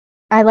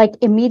I like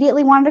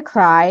immediately wanted to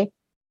cry.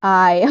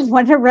 I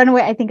wanted to run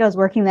away. I think I was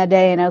working that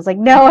day and I was like,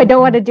 no, I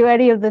don't want to do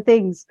any of the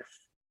things.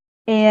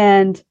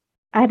 And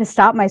I had to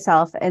stop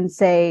myself and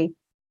say,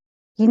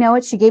 you know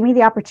what? She gave me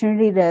the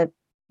opportunity to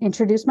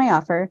introduce my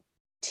offer,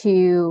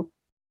 to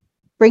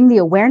bring the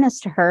awareness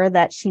to her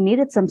that she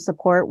needed some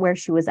support where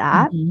she was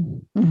at.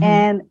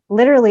 And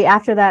literally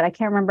after that, I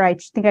can't remember, I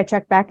think I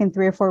checked back in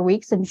 3 or 4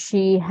 weeks and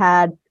she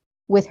had,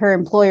 with her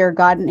employer,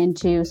 gotten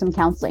into some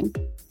counseling.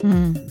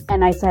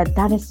 And I said,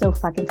 that is so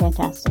fucking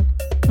fantastic.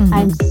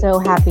 I'm so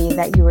happy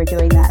that you were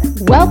doing that.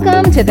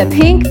 Welcome to the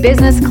Pink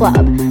Business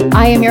Club.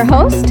 I am your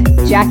host,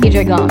 Jackie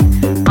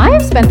Dragon. I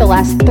have spent the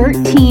last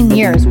 13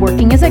 years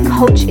working as a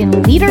coach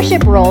in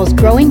leadership roles,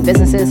 growing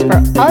businesses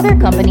for other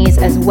companies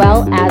as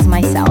well as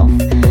myself.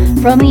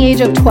 From the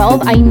age of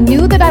 12, I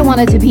knew that I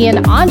wanted to be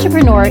an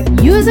entrepreneur,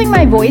 using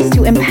my voice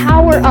to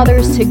empower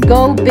others to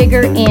go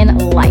bigger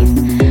in life.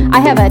 I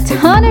have a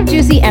ton of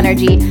juicy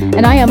energy,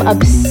 and I am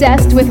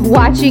obsessed with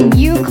watching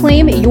you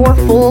claim your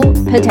full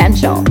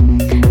potential.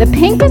 The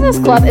Pink Business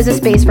Club is a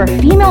space for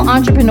female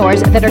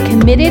entrepreneurs that are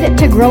committed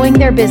to growing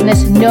their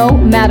business no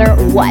matter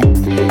what.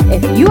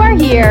 If you are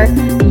here,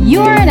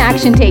 you are an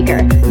action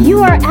taker.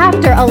 You are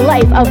after a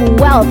life of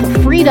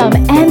wealth, freedom,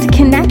 and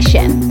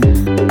connection.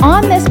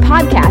 On this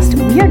podcast,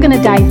 we are going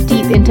to dive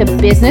deep into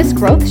business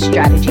growth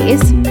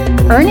strategies,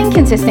 earning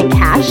consistent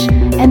cash,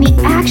 and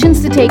the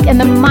actions to take and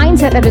the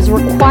mindset that is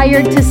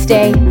required to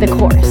stay the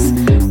course.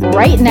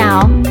 Right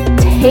now,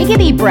 take a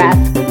deep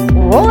breath,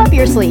 roll up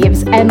your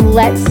sleeves, and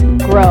let's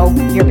grow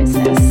your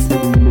business.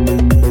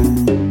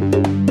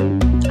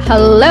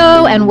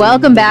 Hello and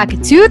welcome back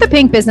to the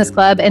Pink Business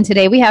Club. And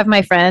today we have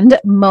my friend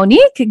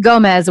Monique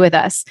Gomez with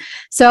us.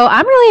 So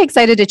I'm really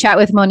excited to chat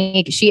with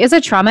Monique. She is a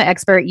trauma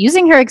expert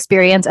using her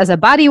experience as a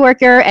body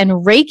worker and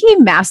Reiki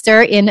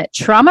master in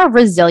trauma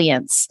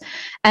resilience,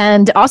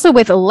 and also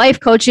with life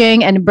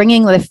coaching and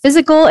bringing the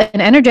physical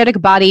and energetic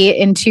body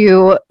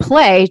into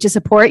play to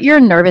support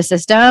your nervous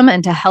system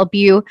and to help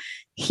you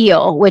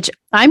heal, which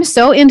I'm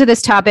so into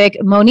this topic.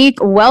 Monique,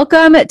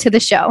 welcome to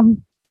the show.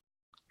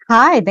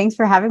 Hi, thanks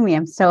for having me.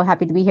 I'm so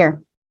happy to be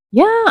here.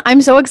 Yeah,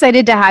 I'm so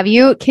excited to have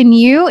you. Can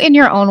you, in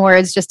your own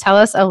words, just tell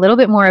us a little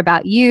bit more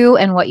about you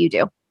and what you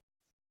do?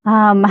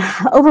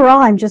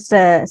 Overall, I'm just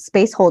a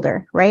space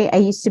holder, right? I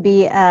used to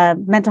be a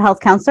mental health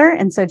counselor.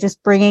 And so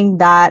just bringing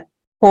that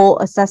whole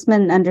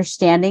assessment and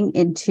understanding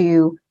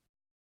into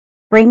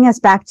bringing us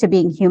back to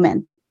being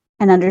human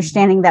and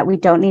understanding that we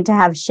don't need to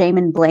have shame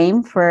and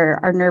blame for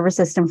our nervous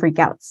system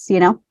freakouts, you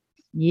know?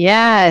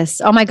 Yes.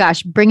 Oh my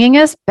gosh. Bringing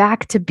us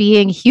back to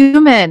being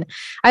human.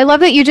 I love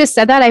that you just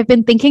said that. I've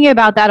been thinking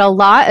about that a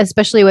lot,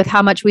 especially with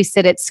how much we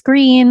sit at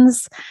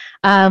screens,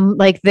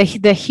 like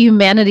the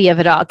humanity of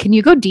it all. Can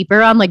you go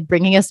deeper on like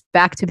bringing us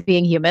back to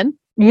being human?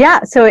 Yeah.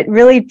 So it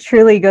really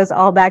truly goes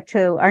all back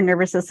to our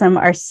nervous system,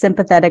 our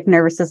sympathetic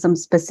nervous system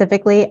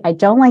specifically. I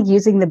don't like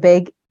using the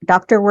big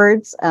doctor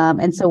words.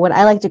 And so what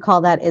I like to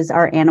call that is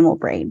our animal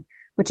brain,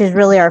 which is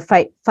really our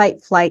fight,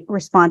 flight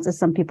response, as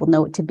some people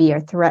know it to be, our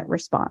threat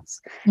response.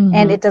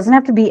 And it doesn't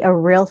have to be a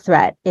real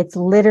threat. It's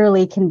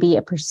literally can be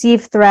a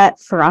perceived threat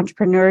for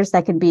entrepreneurs.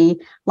 That could be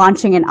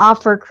launching an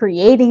offer,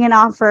 creating an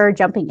offer,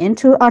 jumping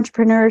into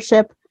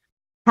entrepreneurship,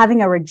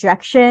 having a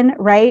rejection,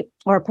 right?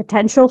 Or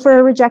potential for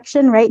a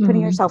rejection, right?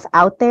 Putting yourself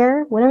out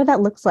there, whatever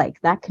that looks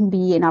like. That can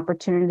be an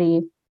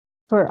opportunity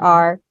for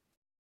our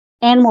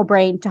animal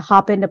brain to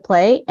hop into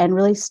play and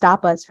really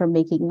stop us from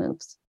making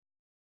moves.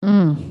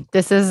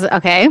 This is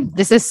okay.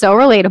 This is so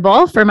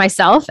relatable for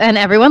myself and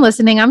everyone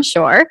listening, I'm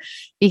sure,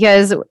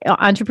 because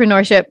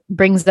entrepreneurship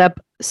brings up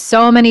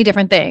so many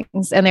different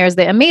things. And there's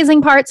the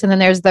amazing parts, and then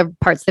there's the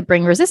parts that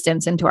bring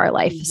resistance into our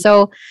life.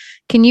 So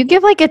can you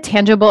give like a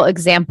tangible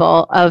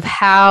example of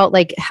how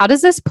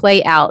does this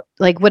play out?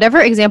 Like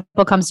whatever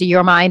example comes to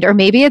your mind, or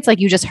maybe it's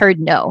like you just heard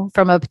no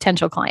from a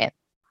potential client.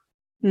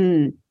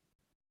 I'm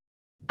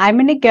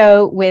going to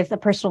go with a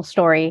personal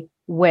story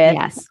with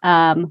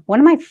one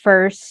of my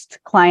first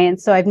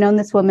clients. So I've known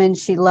this woman.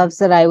 She loves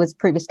that I was a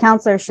previous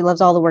counselor. She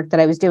loves all the work that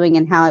I was doing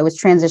and how I was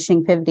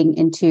transitioning, pivoting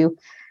into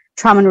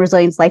trauma and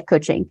resilience life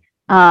coaching.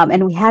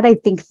 And we had, I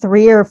think,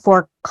 3 or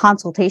 4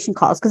 consultation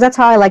calls, because that's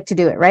how I like to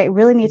do it, right? I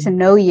really need to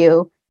know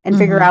you and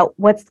figure out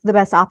what's the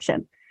best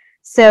option.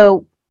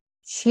 So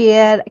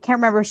I can't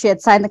remember if she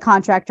had signed the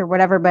contract or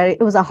whatever, but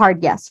it was a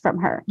hard yes from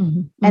her.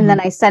 And then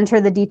I sent her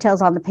the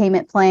details on the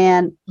payment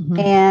plan,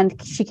 and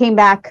she came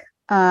back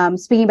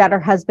speaking about her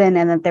husband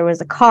and that there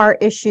was a car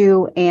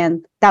issue,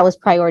 and that was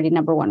priority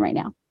number 1 right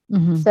now.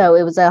 So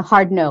it was a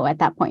hard no at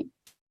that point.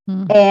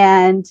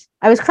 And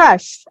I was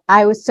crushed.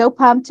 I was so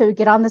pumped to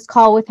get on this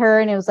call with her,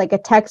 and it was like a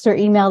text or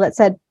email that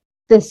said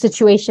this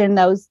situation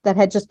that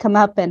had just come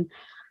up, and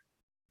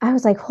I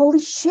was like, holy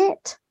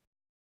shit.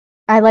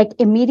 I like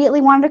immediately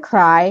wanted to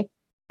cry.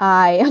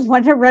 I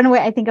wanted to run away.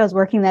 I think I was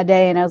working that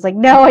day, and I was like,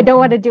 no, I don't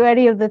want to do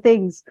any of the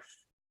things.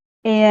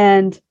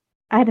 And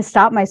I had to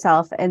stop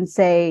myself and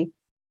say,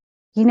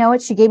 you know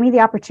what? She gave me the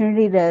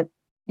opportunity to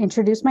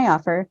introduce my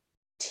offer,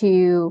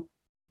 to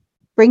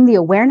bring the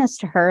awareness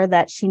to her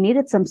that she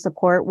needed some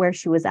support where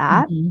she was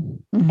at.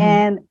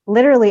 And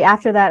literally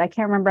after that, I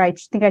can't remember, I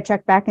think I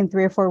checked back in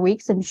 3 or 4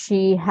 weeks, and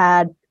she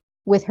had,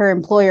 with her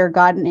employer,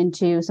 gotten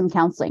into some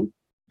counseling.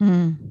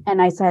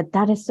 And I said,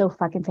 that is so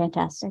fucking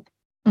fantastic.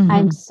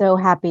 I'm so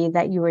happy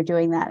that you were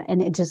doing that.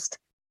 And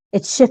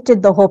it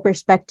shifted the whole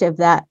perspective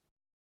that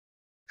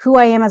who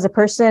I am as a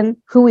person,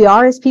 who we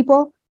are as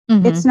people,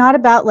 it's not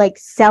about like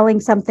selling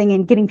something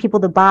and getting people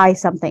to buy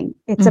something.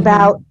 It's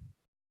about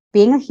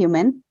being a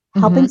human,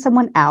 helping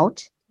someone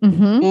out,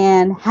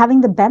 and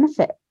having the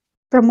benefit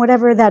from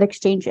whatever that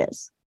exchange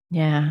is.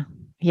 Yeah.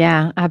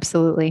 Yeah,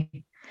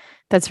 absolutely.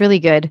 That's really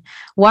good.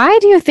 Why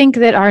do you think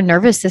that our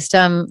nervous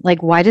system,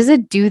 like, why does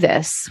it do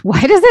this?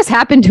 Why does this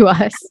happen to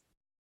us?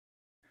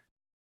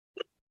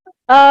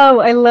 Oh,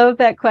 I love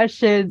that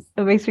question.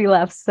 It makes me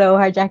laugh so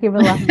hard. Jackie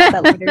will laugh about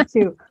that later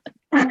too.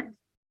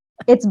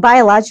 It's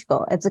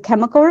biological. It's a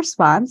chemical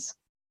response.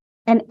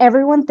 And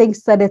everyone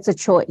thinks that it's a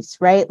choice,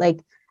 right?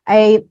 Like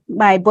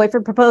my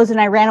boyfriend proposed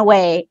and I ran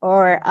away,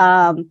 or,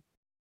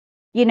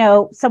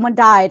 someone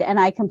died and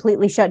I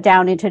completely shut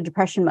down into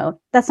depression mode.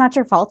 That's not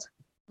your fault.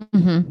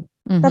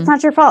 That's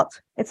not your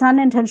fault. It's not an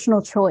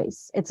intentional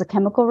choice. It's a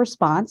chemical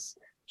response,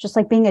 just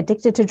like being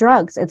addicted to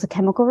drugs. It's a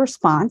chemical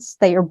response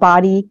that your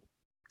body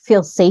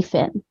feels safe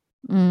in.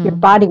 Your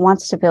body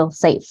wants to feel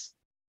safe.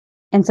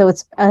 And so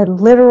it's a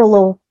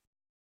literal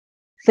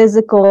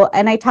physical,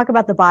 and I talk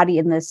about the body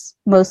in this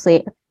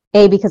mostly,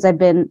 because I've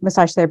been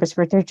massage therapist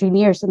for 13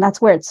 years, and that's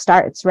where it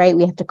starts, right?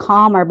 We have to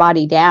calm our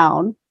body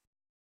down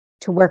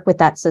to work with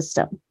that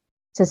system,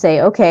 to say,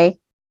 okay,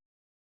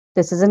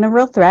 this isn't a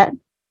real threat.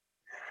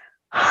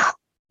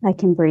 I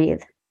can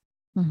breathe.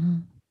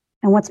 And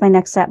what's my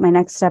next step? My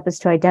next step is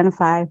to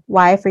identify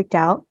why I freaked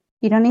out.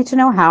 You don't need to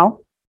know how.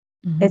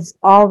 It's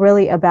all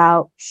really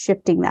about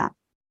shifting that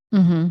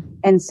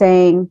and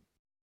saying,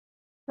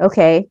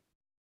 okay,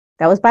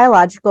 that was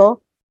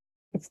biological.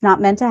 It's not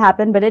meant to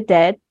happen, but it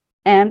did.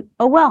 And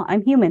oh, well,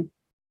 I'm human.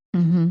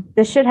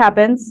 This shit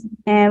happens,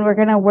 and we're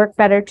going to work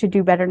better to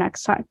do better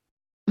next time.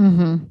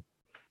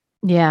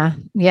 Yeah.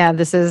 Yeah.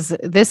 This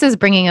is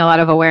bringing a lot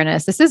of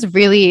awareness. This is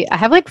really, I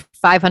have like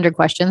 500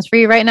 questions for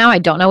you right now. I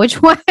don't know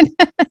which one.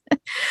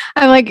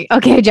 I'm like,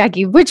 okay,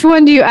 Jackie, which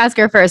one do you ask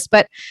her first?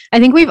 But I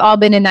think we've all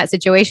been in that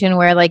situation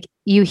where like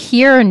you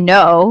hear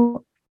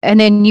no, and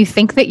then you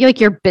think that like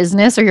your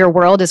business or your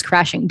world is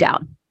crashing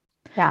down.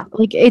 Yeah.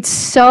 Like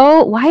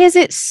why is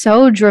it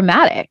so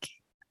dramatic?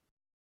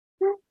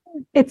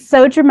 It's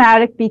so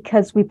dramatic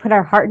because we put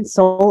our heart and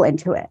soul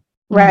into it.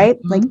 Right?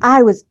 Like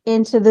I was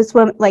into this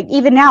woman, like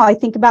even now I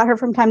think about her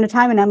from time to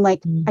time and I'm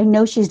like, I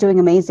know she's doing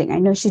amazing. I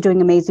know she's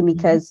doing amazing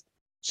because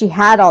she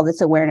had all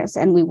this awareness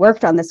and we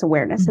worked on this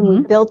awareness and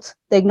we built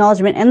the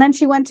acknowledgement. And then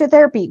she went to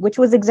therapy, which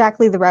was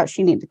exactly the route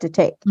she needed to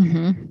take.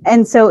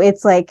 And so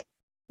it's like,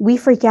 we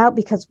freak out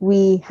because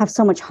we have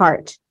so much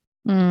heart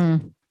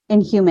in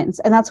humans.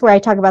 And that's where I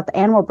talk about the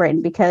animal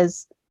brain,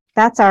 because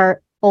that's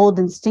our old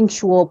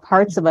instinctual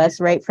parts of us,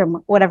 right?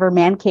 From whatever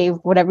man cave,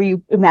 whatever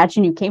you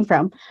imagine you came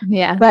from.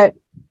 Yeah. But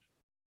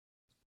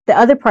the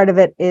other part of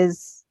it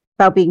is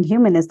about being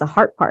human is the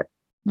heart part.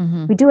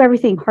 We do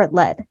everything heart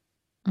led.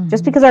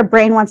 Just because our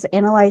brain wants to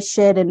analyze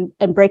shit and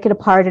break it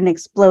apart and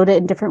explode it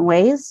in different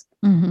ways,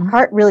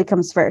 heart really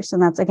comes first.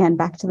 And that's, again,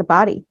 back to the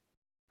body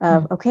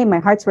of, okay, my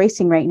heart's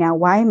racing right now.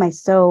 Why am I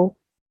so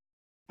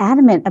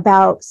adamant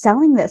about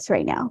selling this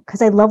right now?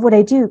 Because I love what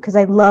I do. Because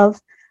I love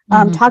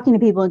talking to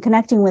people and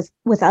connecting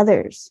with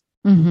others.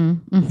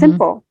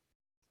 Simple.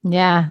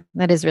 Yeah,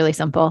 that is really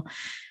simple.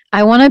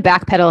 I want to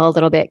backpedal a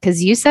little bit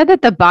because you said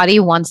that the body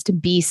wants to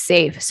be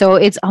safe. So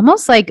it's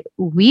almost like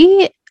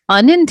we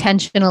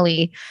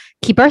unintentionally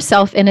keep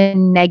ourselves in a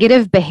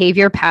negative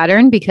behavior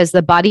pattern because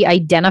the body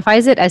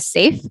identifies it as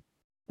safe.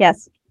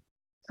 Yes,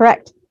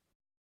 correct.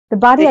 The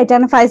body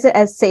identifies it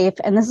as safe.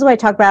 And this is what I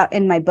talk about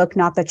in my book,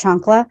 Not the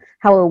Chancla,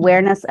 how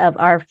awareness of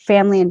our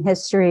family and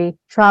history,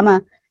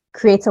 trauma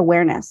creates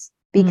awareness.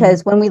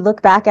 Because when we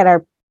look back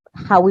at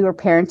how we were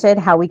parented,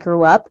 how we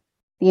grew up,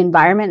 the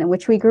environment in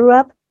which we grew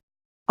up,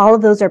 all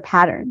of those are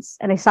patterns.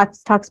 And I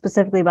talk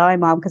specifically about my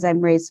mom because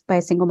I'm raised by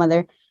a single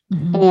mother.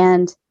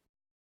 And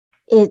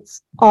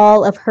it's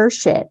all of her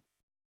shit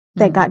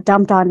that got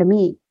dumped onto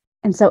me.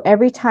 And so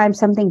every time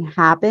something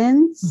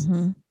happens,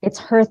 it's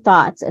her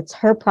thoughts, it's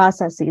her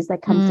processes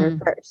that come through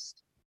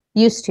first.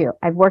 Used to.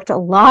 I've worked a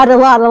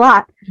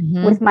lot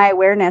with my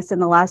awareness in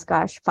the last,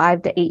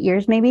 5 to 8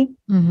 years, maybe,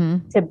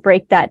 to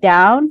break that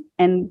down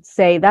and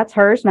say, that's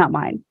hers, not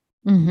mine.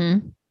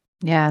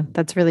 Yeah,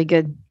 that's really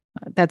good.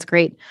 That's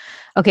great.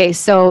 Okay.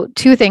 So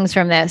 2 things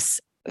from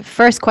this.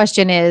 First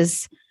question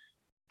is,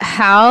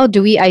 how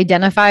do we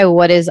identify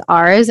what is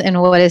ours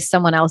and what is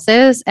someone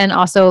else's? And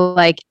also,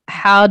 like,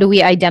 how do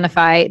we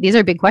identify, these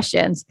are big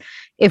questions,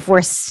 if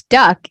we're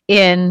stuck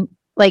in,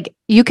 like,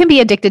 you can be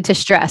addicted to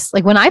stress.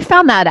 Like when I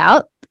found that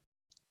out,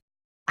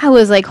 I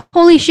was like,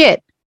 holy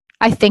shit,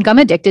 I think I'm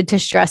addicted to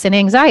stress and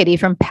anxiety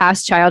from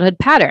past childhood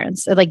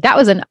patterns. Like that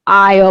was an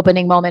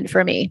eye-opening moment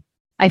for me.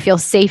 I feel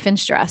safe in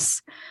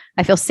stress.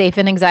 I feel safe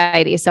in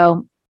anxiety.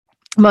 So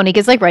Monique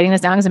is like writing this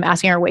down because I'm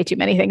asking her way too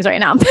many things right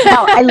now.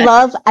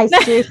 No, I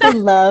seriously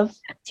love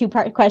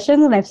 2-part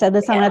questions. And I've said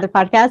this on other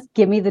podcasts.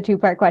 Give me the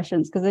 2-part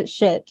questions because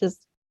it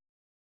just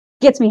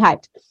gets me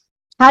hyped.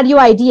 How do you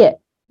ID it?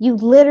 You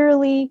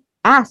literally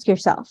ask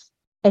yourself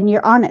and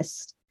you're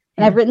honest.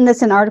 And I've written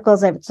this in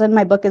articles. I've said in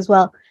my book as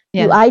well.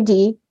 Yeah. You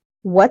ID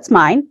what's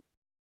mine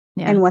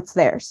and what's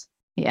theirs.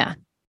 Yeah.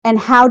 And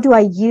how do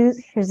I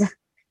use, here's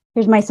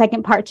my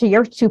second part to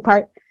your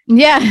 2-part.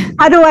 Yeah.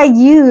 How do I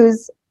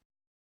use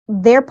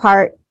their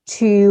part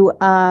to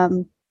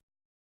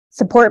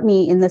support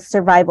me in this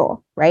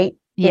survival, right?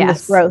 In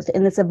this growth,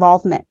 in this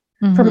evolvement.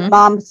 For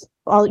moms,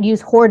 I'll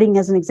use hoarding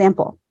as an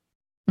example,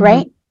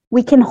 right?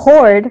 We can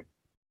hoard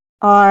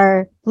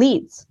our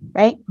leads,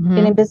 right?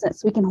 And in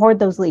business, we can hoard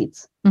those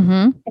leads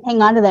and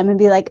hang on to them and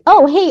be like,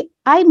 oh, hey,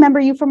 I remember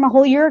you from a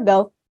whole year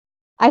ago.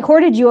 I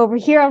hoarded you over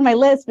here on my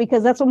list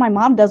because that's what my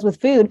mom does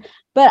with food,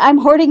 but I'm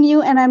hoarding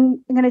you and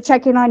I'm going to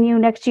check in on you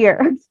next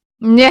year.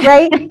 Yeah.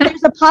 Right?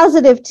 There's a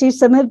positive to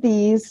some of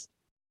these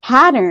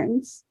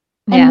patterns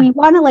and we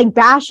want to like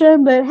bash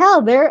them, but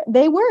hell,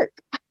 they work.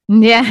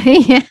 Yeah.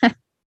 Yeah.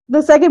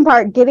 The second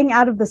part, getting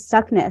out of the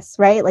stuckness,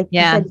 right? Like you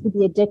said, you could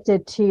be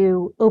addicted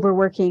to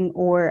overworking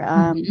or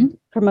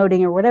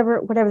promoting or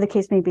whatever the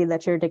case may be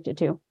that you're addicted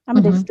to. I'm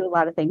addicted to a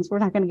lot of things. We're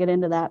not going to get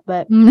into that,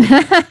 but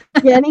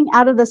getting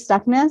out of the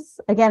stuckness,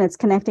 again, it's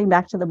connecting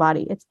back to the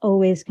body. It's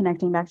always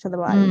connecting back to the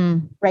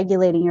body,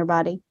 regulating your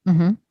body.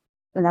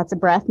 And that's a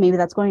breath. Maybe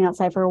that's going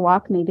outside for a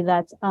walk. Maybe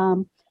that's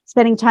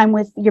spending time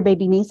with your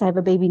baby niece. I have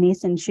a baby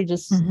niece and she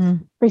just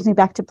brings me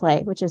back to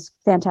play, which is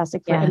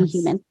fantastic for any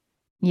human.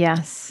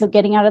 Yes. So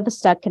getting out of the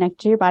stuck, connect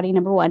to your body,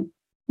 number 1.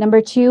 Number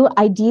 2,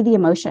 ID the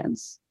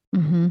emotions.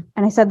 And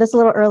I said this a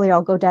little earlier.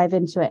 I'll go dive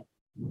into it.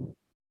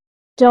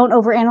 Don't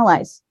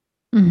overanalyze.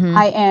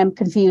 I am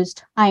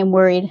confused. I am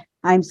worried.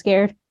 I'm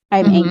scared.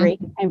 I'm angry.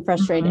 I'm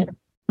frustrated.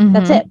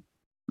 That's it.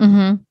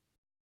 And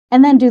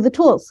then do the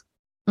tools.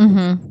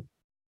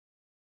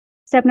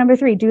 Step number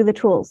 3, do the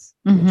tools.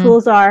 The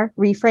tools are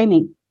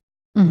reframing.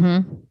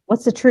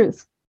 What's the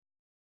truth?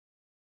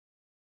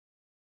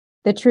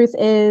 The truth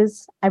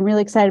is, I'm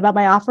really excited about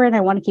my offer and I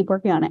want to keep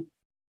working on it.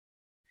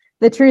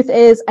 The truth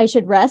is, I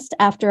should rest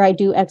after I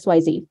do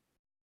XYZ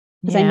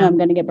because I know I'm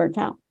going to get burnt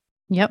out.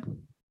 Yep.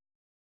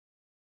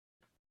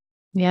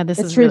 Yeah,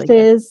 the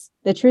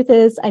truth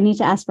is, I need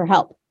to ask for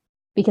help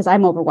because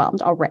I'm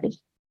overwhelmed already.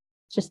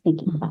 Just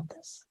thinking about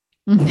this.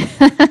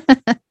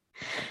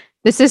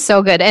 This is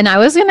so good. And I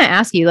was going to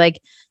ask you,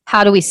 like,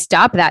 how do we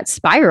stop that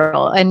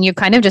spiral? And you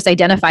kind of just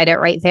identified it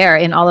right there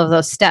in all of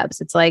those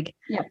steps. It's like,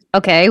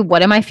 okay,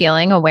 what am I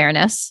feeling?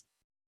 Awareness.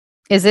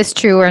 Is this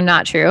true or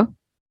not true?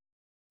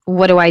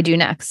 What do I do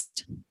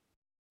next?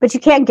 But you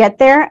can't get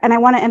there. And I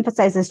want to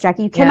emphasize this,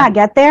 Jackie. You cannot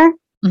get there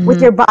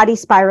with your body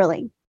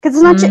spiraling. Because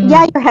it's not just,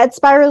 your head's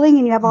spiraling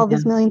and you have all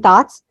these million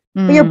thoughts,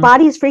 but your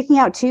body is freaking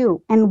out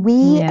too. And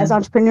we as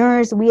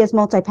entrepreneurs, we as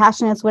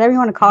multi-passionates, whatever you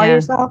want to call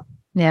yourself.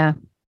 Yeah.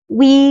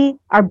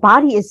 Our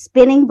body is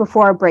spinning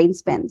before our brain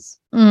spins.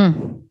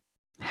 How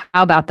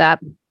about that?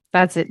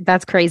 That's it.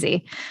 That's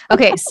crazy.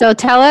 Okay. So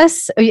tell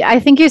us, I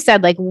think you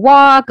said like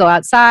walk, go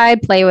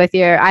outside, play with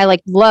I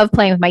like love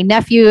playing with my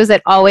nephews.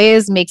 It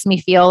always makes me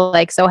feel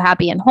like so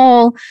happy and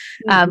whole.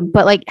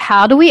 But like,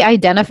 how do we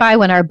identify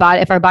when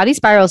if our body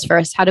spirals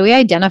first, how do we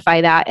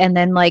identify that? And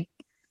then like,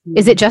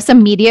 is it just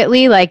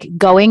immediately like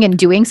going and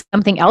doing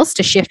something else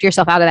to shift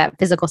yourself out of that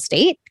physical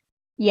state?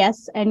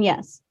 Yes. And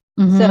yes.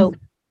 So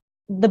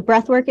the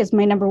breath work is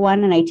my number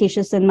 1. And I teach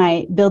this in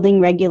my building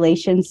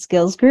regulation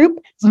skills group.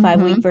 It's a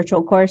 5-week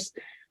virtual course.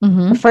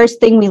 The first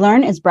thing we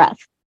learn is breath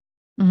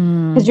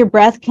because your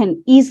breath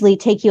can easily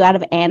take you out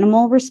of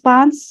animal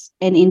response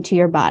and into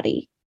your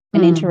body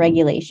and into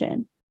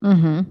regulation.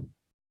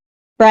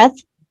 Breath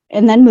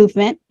and then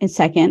movement is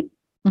second.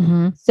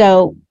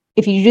 So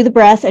if you do the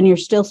breath and you're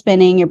still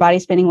spinning, your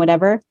body's spinning,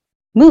 whatever,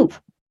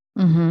 move.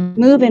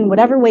 Move in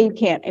whatever way you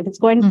can. If it's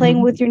going to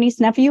playing with your niece,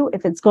 nephew,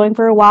 if it's going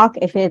for a walk,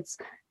 if it's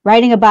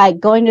riding a bike,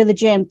 going to the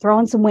gym,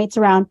 throwing some weights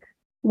around,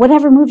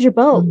 whatever moves your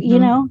boat,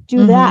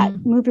 do that,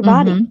 move your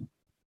body.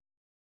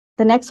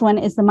 The next one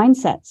is the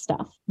mindset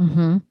stuff.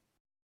 And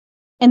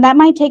that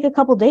might take a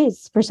couple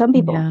days for some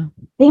people.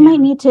 They might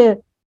need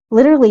to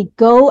literally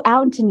go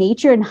out into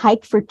nature and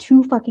hike for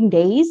 2 fucking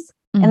days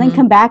and then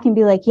come back and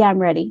be like, yeah, I'm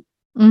ready.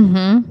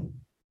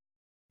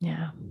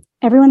 Yeah.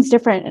 Everyone's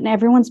different and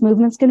everyone's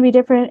movement's going to be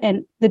different.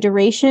 And the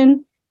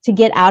duration to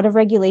get out of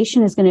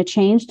regulation is going to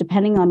change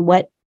depending on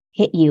what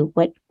hit you,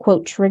 what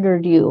quote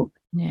triggered you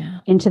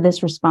into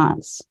this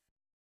response.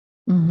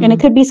 And it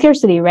could be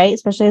scarcity, right?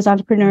 Especially as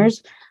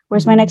entrepreneurs.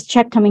 Where's my next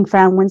check coming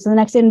from? When's the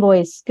next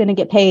invoice going to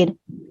get paid? It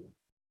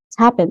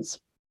happens.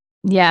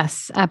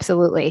 Yes,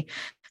 absolutely.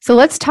 So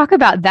let's talk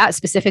about that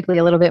specifically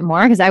a little bit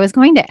more, because I was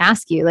going to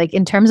ask you, like,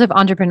 in terms of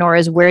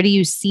entrepreneurs, where do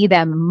you see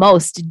them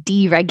most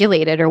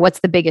deregulated, or what's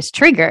the biggest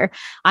trigger?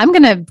 I'm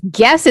going to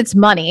guess it's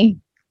money.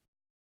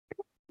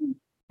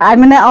 I'm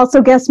going to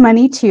also guess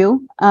money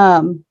too.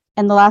 And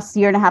And the last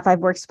year and a half,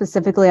 I've worked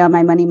specifically on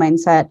my money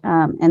mindset.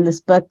 And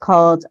this book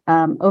called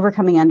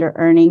Overcoming Under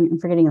Earning. I'm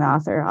forgetting the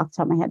author off the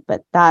top of my head,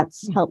 but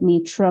that's helped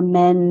me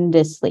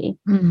tremendously.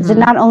 Because it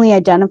not only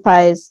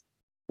identifies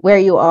where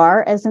you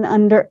are as an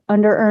under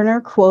earner,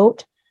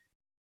 quote,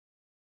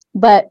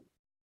 but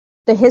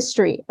the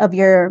history of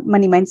your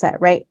money mindset,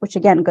 right? Which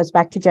again goes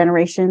back to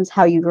generations,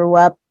 how you grew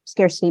up,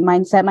 scarcity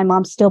mindset. My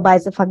mom still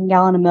buys a fucking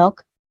gallon of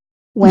milk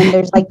when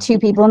there's like 2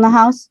 people in the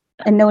house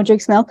and no one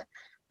drinks milk.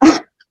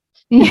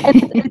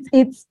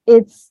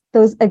 It's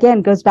those,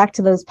 again, goes back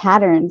to those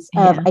patterns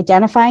of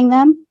identifying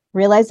them,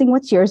 realizing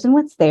what's yours and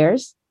what's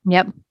theirs.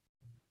 Yep.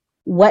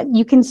 What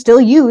you can still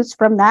use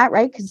from that,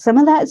 right? Because some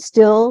of that is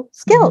still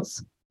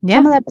skills. Yeah.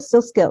 Some of that is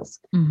still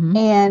skills.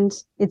 And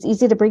it's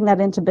easy to bring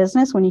that into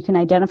business when you can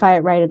identify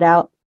it, write it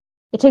out.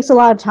 It takes a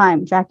lot of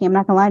time, Jackie. I'm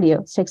not gonna lie to you.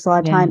 It takes a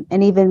lot of time.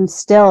 And even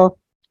still,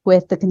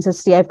 with the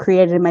consistency I've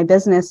created in my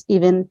business,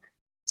 it's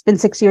been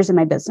 6 years in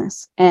my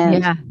business.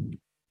 And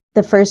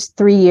the first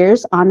 3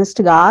 years, honest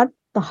to God,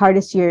 the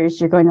hardest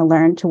years you're going to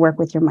learn to work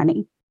with your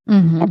money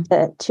and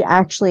to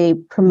actually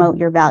promote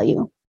your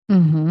value.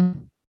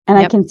 And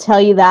I can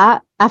tell you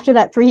that after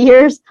that 3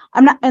 years,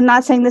 I'm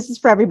not saying this is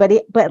for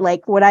everybody, but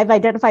like what I've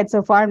identified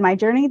so far in my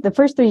journey, the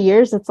first 3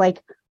 years, it's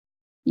like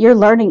you're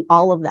learning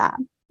all of that.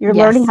 You're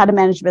learning how to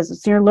manage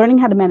business. You're learning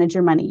how to manage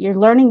your money. You're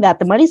learning that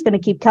the money's going to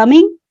keep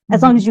coming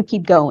as long as you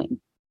keep going.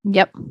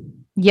 Yep.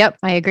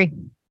 I agree.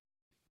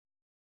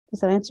 Does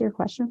that answer your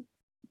question?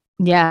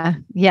 Yeah.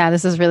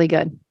 This is really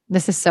good.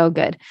 This is so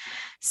good.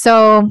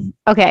 So,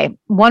 okay.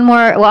 One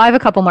more. Well, I have a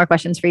couple more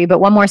questions for you, but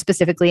one more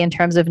specifically in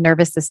terms of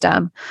nervous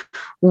system.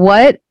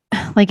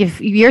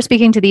 If you're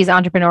speaking to these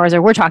entrepreneurs,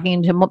 or we're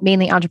talking to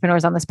mainly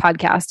entrepreneurs on this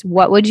podcast,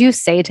 what would you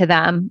say to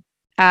them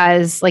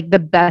as like the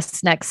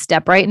best next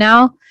step right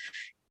now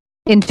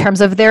in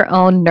terms of their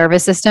own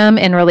nervous system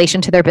in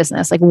relation to their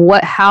business? Like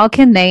how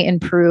can they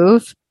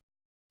improve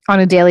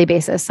on a daily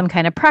basis? Some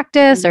kind of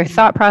practice or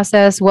thought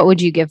process? What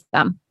would you give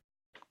them?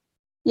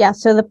 Yeah.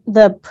 So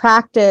the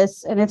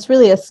practice, and it's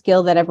really a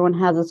skill that everyone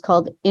has, it's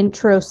called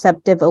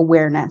interoceptive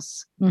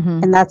awareness.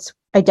 And that's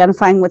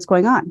identifying what's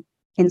going on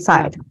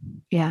inside.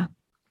 Yeah.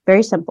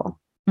 Very simple.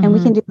 And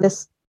we can do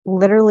this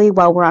literally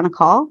while we're on a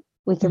call.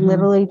 We can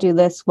literally do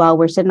this while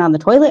we're sitting on the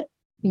toilet.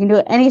 You can do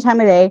it any time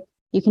of day.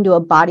 You can do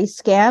a body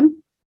scan.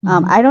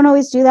 I don't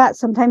always do that.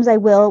 Sometimes I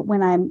will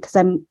when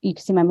you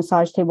can see my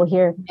massage table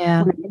here.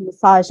 Yeah. When I'm in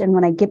massage, and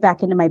when I get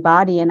back into my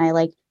body and I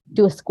like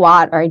do a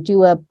squat or I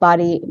do a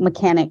body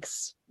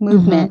mechanics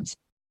movement,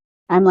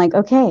 I'm like,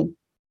 okay,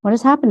 what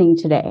is happening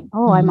today?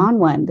 Oh, I'm on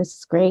one. This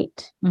is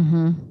great.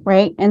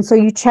 Right. And so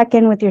you check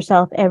in with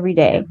yourself every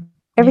day,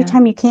 every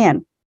time you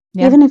can,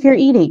 even if you're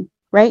eating,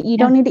 right? You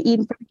don't need to eat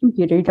in front of a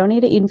computer. You don't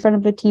need to eat in front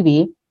of the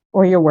TV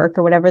or your work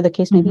or whatever the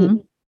case may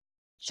be.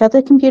 Shut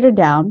the computer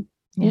down,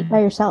 eat by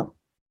yourself.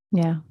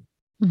 Yeah.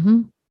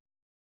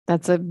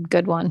 That's a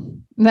good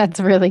one. That's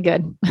really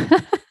good.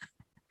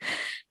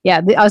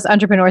 Us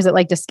entrepreneurs that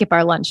like to skip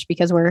our lunch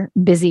because we're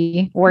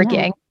busy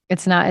working.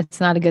 It's not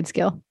a good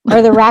skill.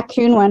 Or the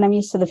raccoon one. I'm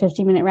used to the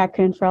 15-minute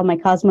raccoon for all my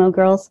Cosmo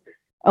girls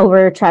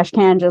over a trash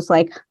can, just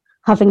like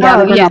huffing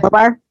down a granola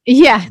bar.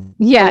 Yeah,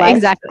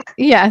 exactly.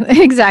 Yeah,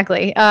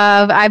 exactly.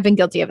 I've been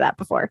guilty of that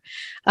before.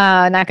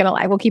 Not gonna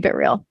lie, we'll keep it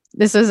real.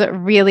 This was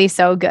really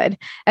so good.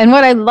 And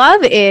what I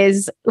love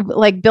is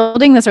like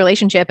building this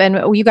relationship. And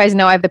you guys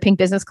know I have the Pink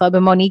Business Club,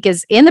 and Monique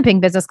is in the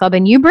Pink Business Club,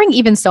 and you bring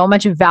even so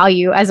much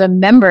value as a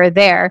member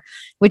there,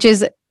 which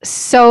is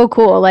so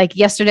cool. Like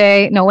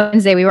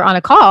Wednesday, we were on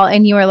a call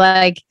and you were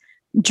like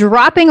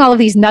dropping all of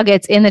these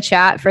nuggets in the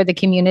chat for the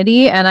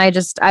community. And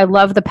I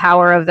love the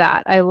power of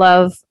that. I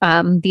love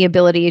the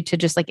ability to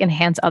just like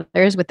enhance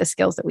others with the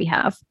skills that we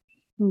have.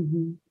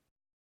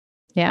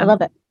 Yeah. I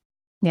love it.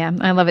 Yeah,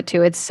 I love it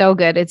too. It's so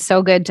good. It's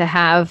so good to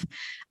have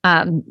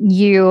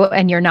you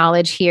and your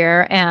knowledge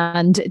here,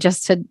 and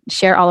just to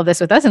share all of this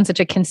with us in such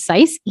a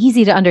concise,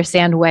 easy to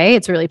understand way.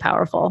 It's really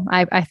powerful.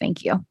 I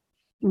thank you.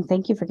 And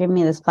thank you for giving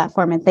me this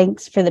platform, and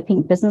thanks for the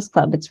Pink Business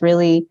Club. It's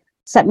really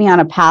set me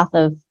on a path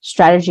of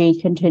strategy,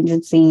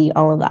 contingency,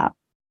 all of that.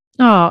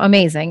 Oh,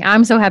 amazing.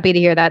 I'm so happy to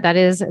hear that.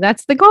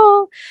 That's the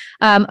goal.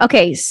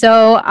 Okay.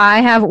 So I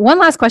have one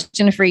last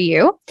question for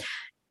you.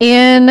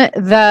 In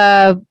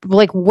the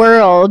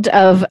world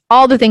of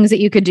all the things that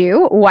you could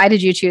do, why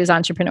did you choose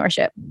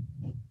entrepreneurship?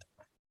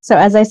 So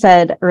as I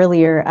said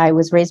earlier, I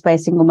was raised by a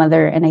single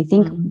mother, and I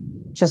think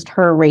just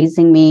her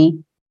raising me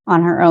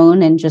on her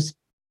own and just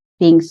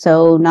being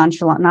so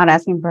nonchalant, not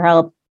asking for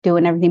help,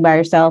 doing everything by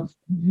herself,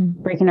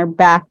 breaking her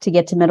back to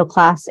get to middle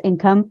class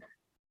income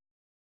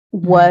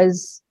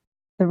was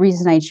the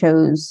reason I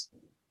chose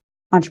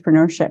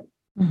entrepreneurship.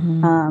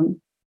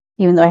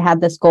 Even though I had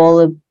this goal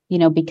of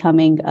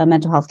becoming a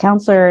mental health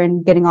counselor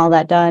and getting all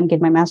that done,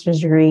 getting my master's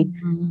degree,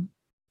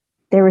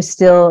 there was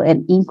still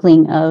an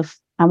inkling of,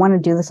 I want to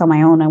do this on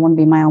my own. I want to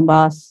be my own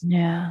boss.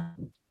 Yeah.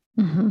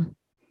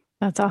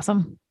 That's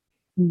awesome.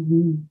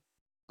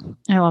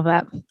 I love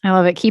that. I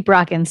love it. Keep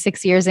rocking.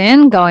 6 years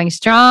in, going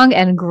strong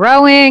and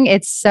growing.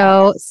 It's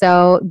so,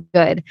 so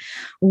good.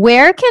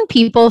 Where can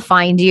people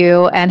find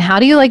you and how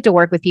do you like to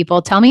work with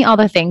people? Tell me all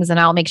the things and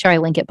I'll make sure I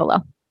link it below.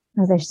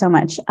 Oh, there's so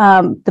much.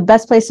 The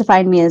best place to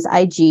find me is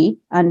IG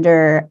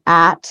under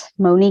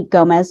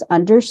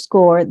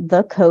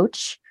 @MoniqueGomez_the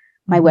coach.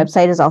 My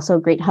website is also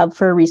a great hub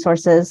for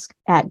resources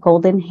at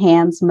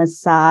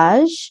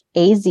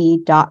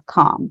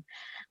goldenhandsmassageaz.com.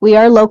 We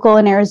are local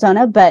in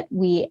Arizona, but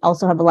we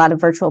also have a lot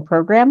of virtual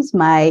programs.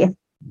 My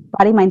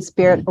Body, Mind,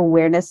 Spirit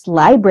Awareness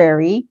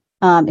Library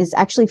is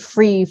actually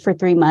free for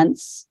 3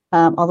 months,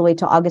 all the way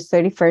to August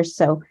 31st.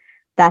 So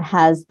that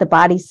has the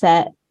body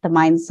set, the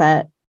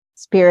mindset,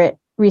 spirit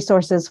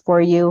resources for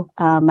you.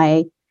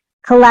 My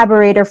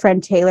collaborator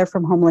friend Taylor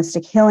from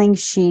Holistic Healing,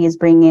 she is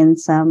bringing in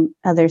some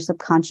other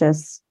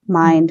subconscious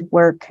mind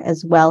work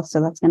as well.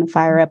 So that's going to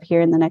fire up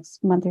here in the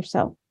next month or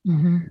so.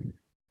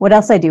 What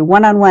else I do?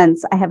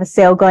 One-on-ones. I have a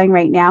sale going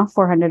right now,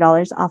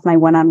 $400 off my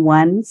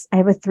one-on-ones. I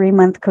have a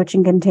 3-month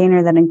coaching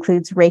container that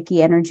includes Reiki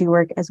energy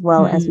work as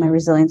well as my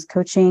resilience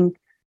coaching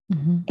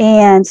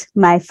and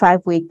my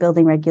 5-week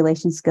building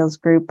regulation skills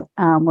group.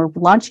 We're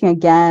launching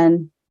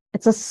again.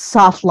 It's a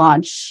soft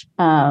launch.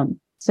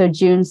 So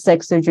June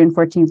 6th or June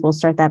 14th, we'll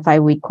start that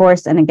 5-week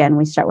course. And again,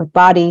 we start with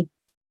body,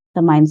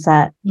 the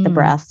mindset, the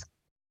breath,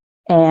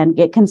 and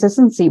get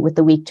consistency with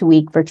the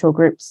week-to-week virtual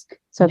groups.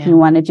 So if you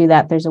want to do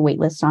that, there's a wait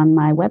list on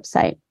my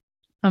website.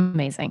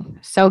 Amazing.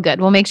 So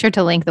good. We'll make sure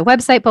to link the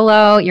website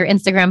below, your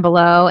Instagram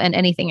below, and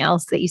anything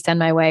else that you send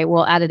my way.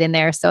 We'll add it in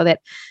there so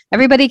that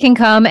everybody can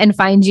come and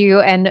find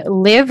you and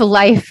live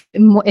life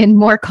in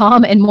more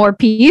calm and more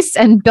peace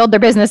and build their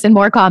business in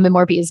more calm and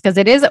more peace because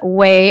it is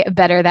way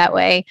better that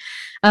way.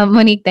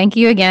 Monique, thank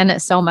you again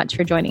so much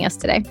for joining us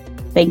today.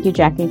 Thank you,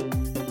 Jackie.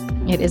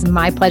 It is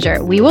my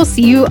pleasure. We will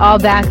see you all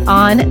back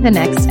on the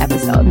next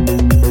episode.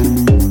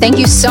 Thank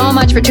you so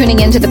much for tuning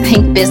into the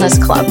Pink Business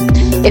Club.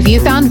 If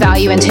you found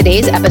value in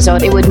today's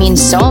episode, it would mean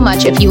so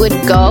much if you would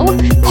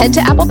head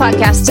to Apple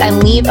Podcasts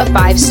and leave a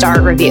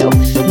 5-star review.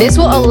 This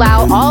will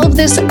allow all of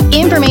this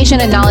information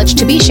and knowledge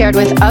to be shared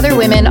with other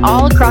women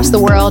all across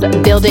the world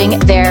building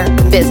their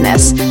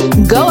business.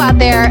 Go out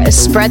there,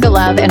 spread the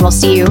love, and we'll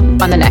see you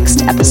on the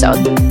next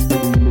episode.